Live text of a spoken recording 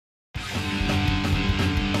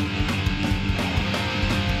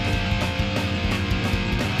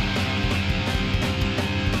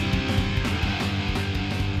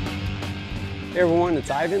Hey everyone, it's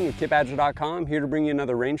Ivan with kitbadger.com, here to bring you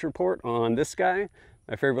another range report on this guy,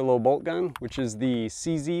 my favorite little bolt gun, which is the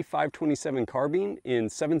CZ527 Carbine in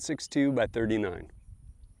 7.62 by 39.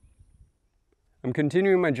 I'm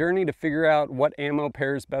continuing my journey to figure out what ammo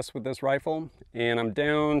pairs best with this rifle, and I'm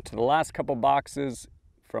down to the last couple boxes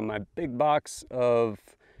from my big box of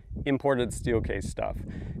imported steel case stuff.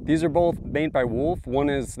 These are both made by Wolf. One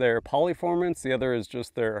is their Polyformance, the other is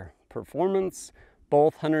just their Performance.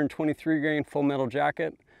 Both 123 grain full metal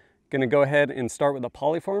jacket. Gonna go ahead and start with the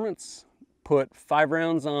Polyformance. Put 5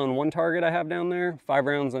 rounds on one target I have down there, 5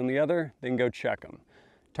 rounds on the other, then go check them.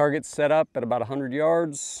 Target's set up at about 100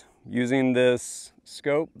 yards using this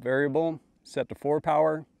scope variable set to 4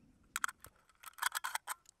 power.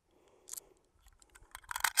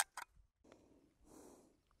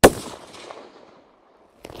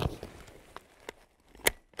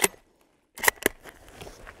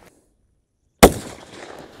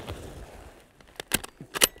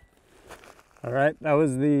 All right, that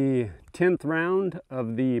was the 10th round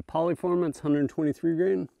of the Polyformance 123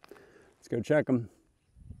 grain. Let's go check them.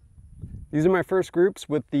 These are my first groups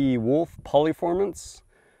with the Wolf Polyformance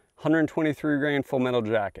 123 grain full metal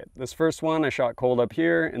jacket. This first one I shot cold up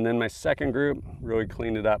here, and then my second group really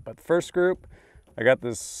cleaned it up. But the first group, I got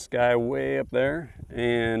this guy way up there,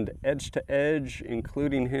 and edge to edge,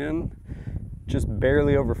 including him, just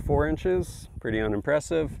barely over 4 inches. Pretty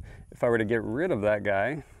unimpressive. If I were to get rid of that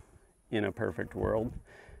guy, in a perfect world,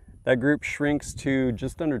 that group shrinks to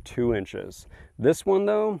just under 2 inches. This one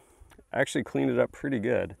though, I actually cleaned it up pretty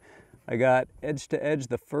good. I got edge to edge,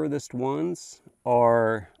 the furthest ones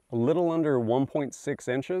are a little under 1.6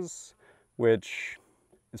 inches, which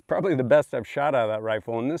is probably the best I've shot out of that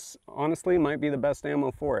rifle, and this honestly might be the best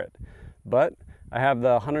ammo for it. But I have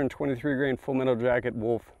the 123 grain full metal jacket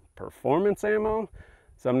Wolf Performance ammo,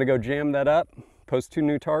 so I'm gonna go jam that up, post 2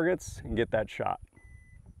 new targets, and get that shot.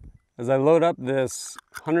 As I load up this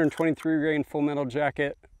 123 grain full metal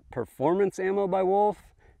jacket Performance ammo by Wolf,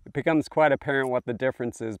 it becomes quite apparent what the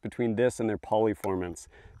difference is between this and their Polyformance.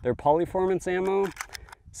 Their Polyformance ammo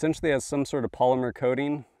essentially has some sort of polymer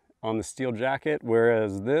coating on the steel jacket,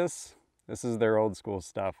 whereas this is their old school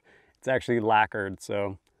stuff. It's actually lacquered,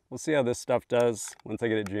 so we'll see how this stuff does once I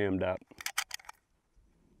get it jammed up.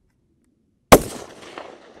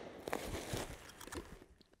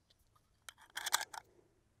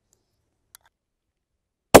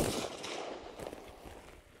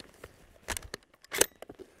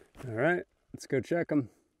 All right, let's go check them.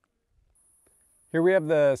 Here we have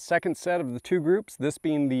the second set of the 2 groups, this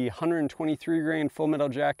being the 123 grain full metal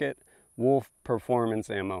jacket Wolf Performance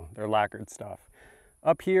ammo, their lacquered stuff.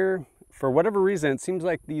 Up here, for whatever reason, it seems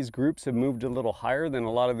like these groups have moved a little higher than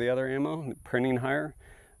a lot of the other ammo, printing higher.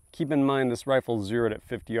 Keep in mind this rifle's zeroed at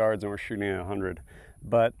 50 yards and we're shooting at 100.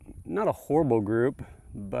 But not a horrible group,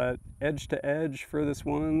 but edge to edge for this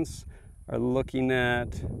ones are looking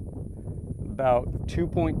at about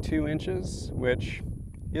 2.2 inches, which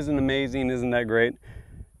isn't amazing, isn't that great.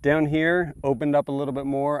 Down here, opened up a little bit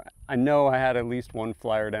more. I know I had at least one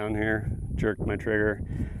flyer down here, jerked my trigger,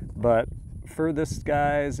 but for this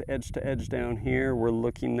guy's edge to edge down here, we're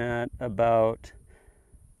looking at about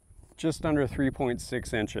just under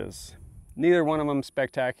 3.6 inches. Neither one of them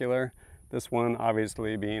spectacular. This one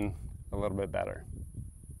obviously being a little bit better.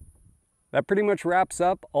 That pretty much wraps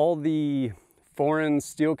up all the foreign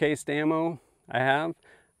steel cased ammo I have.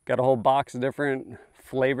 Got a whole box of different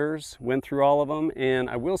flavors, went through all of them, and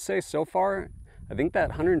I will say so far, I think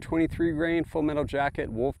that 123 grain full metal jacket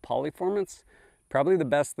Wolf Polyformance, probably the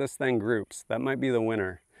best this thing groups. That might be the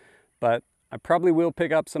winner. But I probably will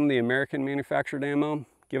pick up some of the American manufactured ammo,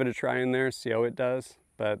 give it a try in there, see how it does.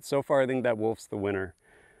 But so far I think that Wolf's the winner.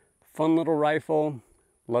 Fun little rifle,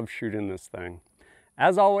 love shooting this thing.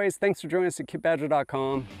 As always, thanks for joining us at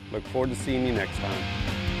kitbadger.com. Look forward to seeing you next time.